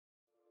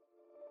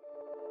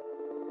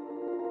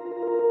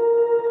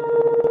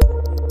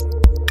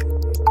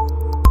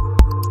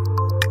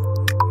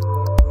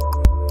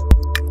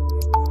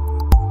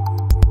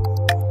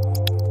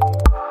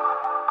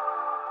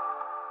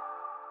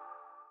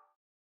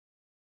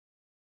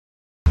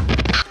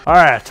All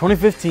right,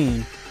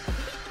 2015.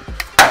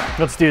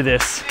 Let's do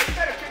this.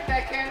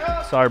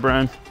 Sorry,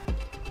 Brian.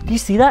 Do you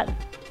see that?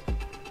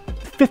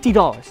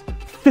 $50.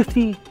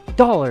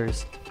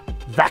 $50.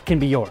 That can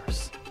be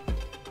yours.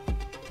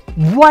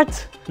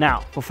 What?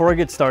 Now, before I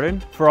get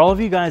started, for all of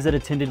you guys that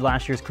attended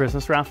last year's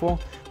Christmas raffle,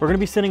 we're gonna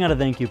be sending out a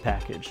thank you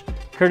package,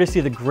 courtesy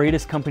of the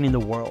greatest company in the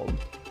world,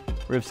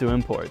 Rivsu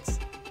Imports.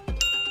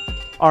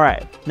 All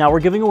right, now we're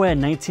giving away a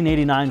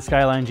 1989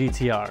 Skyline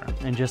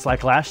GTR, and just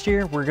like last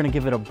year, we're gonna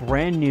give it a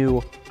brand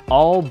new,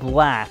 all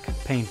black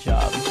paint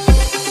job.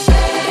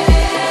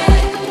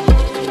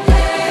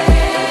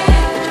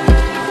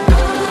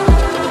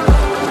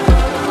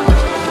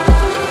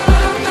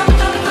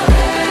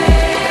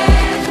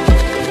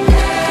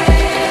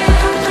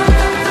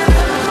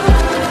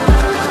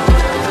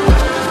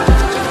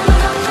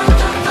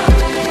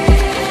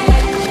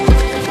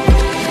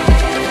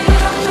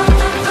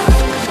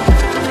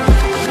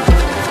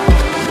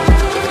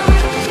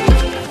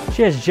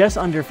 She has just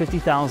under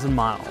 50,000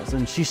 miles,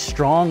 and she's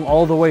strong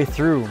all the way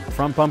through,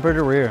 front bumper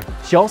to rear.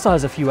 She also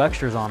has a few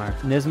extras on her.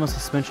 Nismo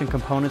suspension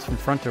components from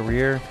front to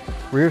rear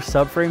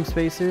subframe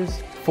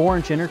spacers,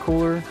 4-inch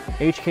intercooler,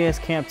 HKS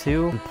Camp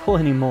 2, and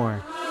plenty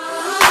more.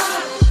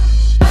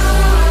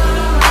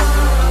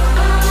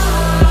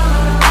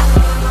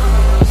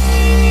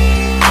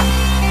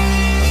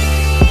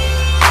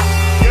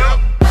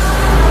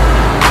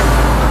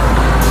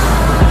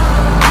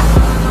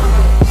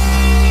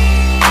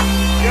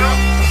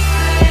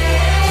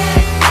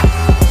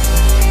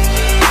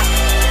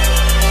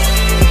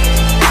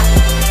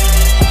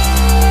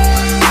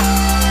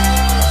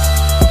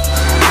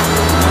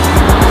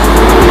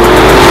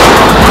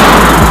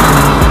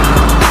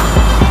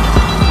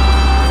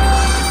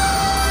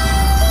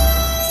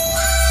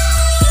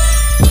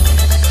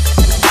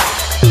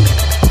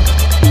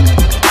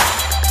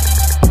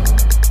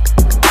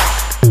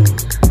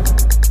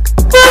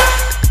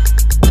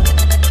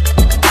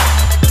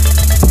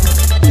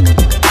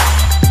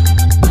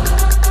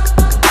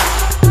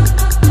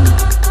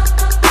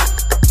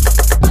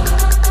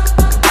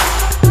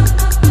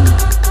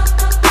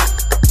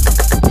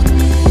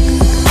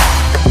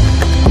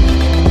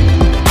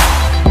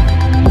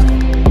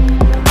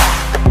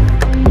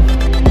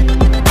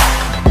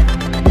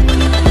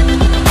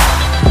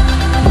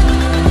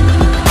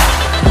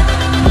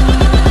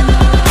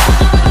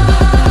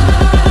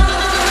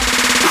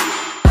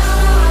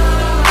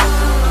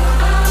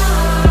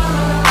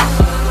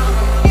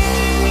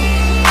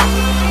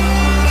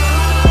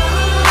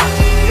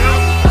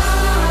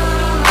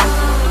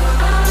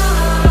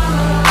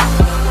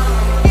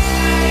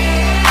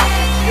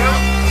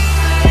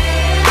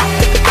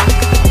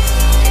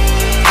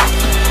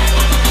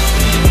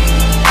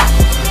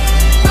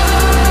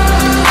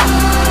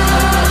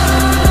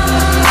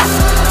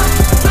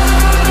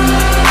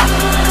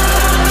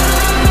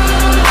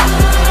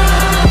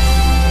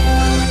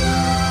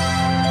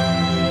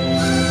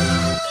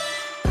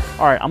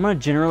 All right, I'm gonna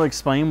generally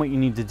explain what you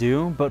need to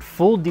do, but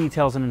full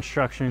details and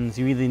instructions,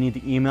 you either need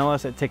to email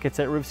us at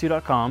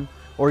tickets@rivsu.com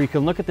or you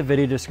can look at the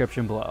video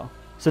description below.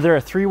 So there are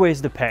 3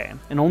 ways to pay,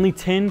 and only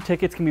 10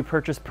 tickets can be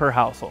purchased per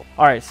household.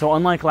 All right, so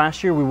unlike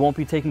last year, we won't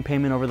be taking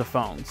payment over the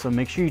phone, so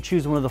make sure you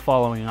choose one of the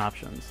following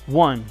options.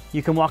 1,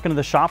 you can walk into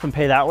the shop and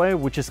pay that way,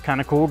 which is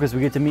kind of cool because we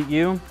get to meet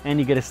you and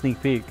you get a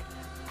sneak peek.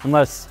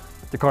 Unless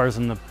the car's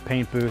in the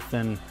paint booth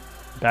and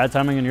bad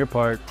timing on your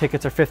part.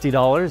 Tickets are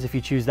 $50 if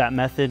you choose that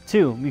method.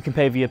 2, you can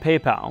pay via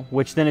PayPal,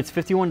 which then it's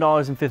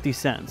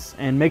 $51.50.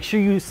 And make sure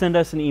you send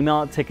us an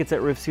email at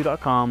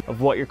tickets@rivsu.com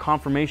of what your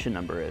confirmation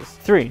number is.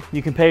 3,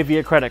 you can pay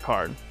via credit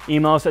card.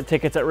 Email us at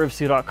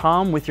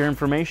tickets@rivsu.com with your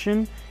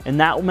information. In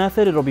that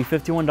method, it'll be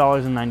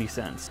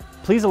 $51.90.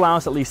 Please allow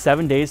us at least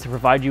 7 days to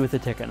provide you with a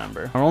ticket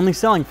number. We're only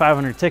selling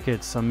 500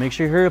 tickets, so make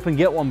sure you hurry up and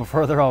get one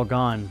before they're all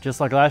gone. Just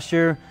like last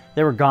year,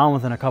 they were gone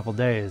within a couple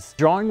days.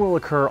 Drawing will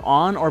occur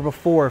on or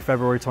before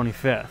February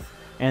 25th,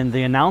 and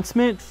the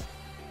announcement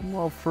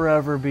will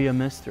forever be a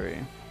mystery.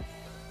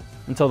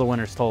 Until the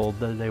winner's told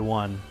that they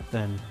won,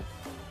 then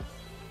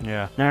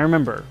yeah. Now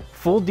remember,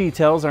 full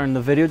details are in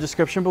the video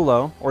description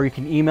below, or you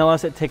can email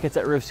us at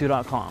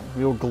tickets@rivsu.com.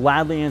 We will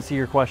gladly answer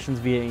your questions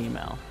via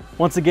email.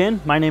 Once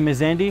again, my name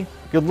is Andy.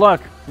 Good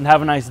luck and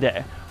have a nice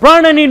day.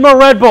 Brian, I need more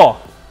Red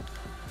Bull!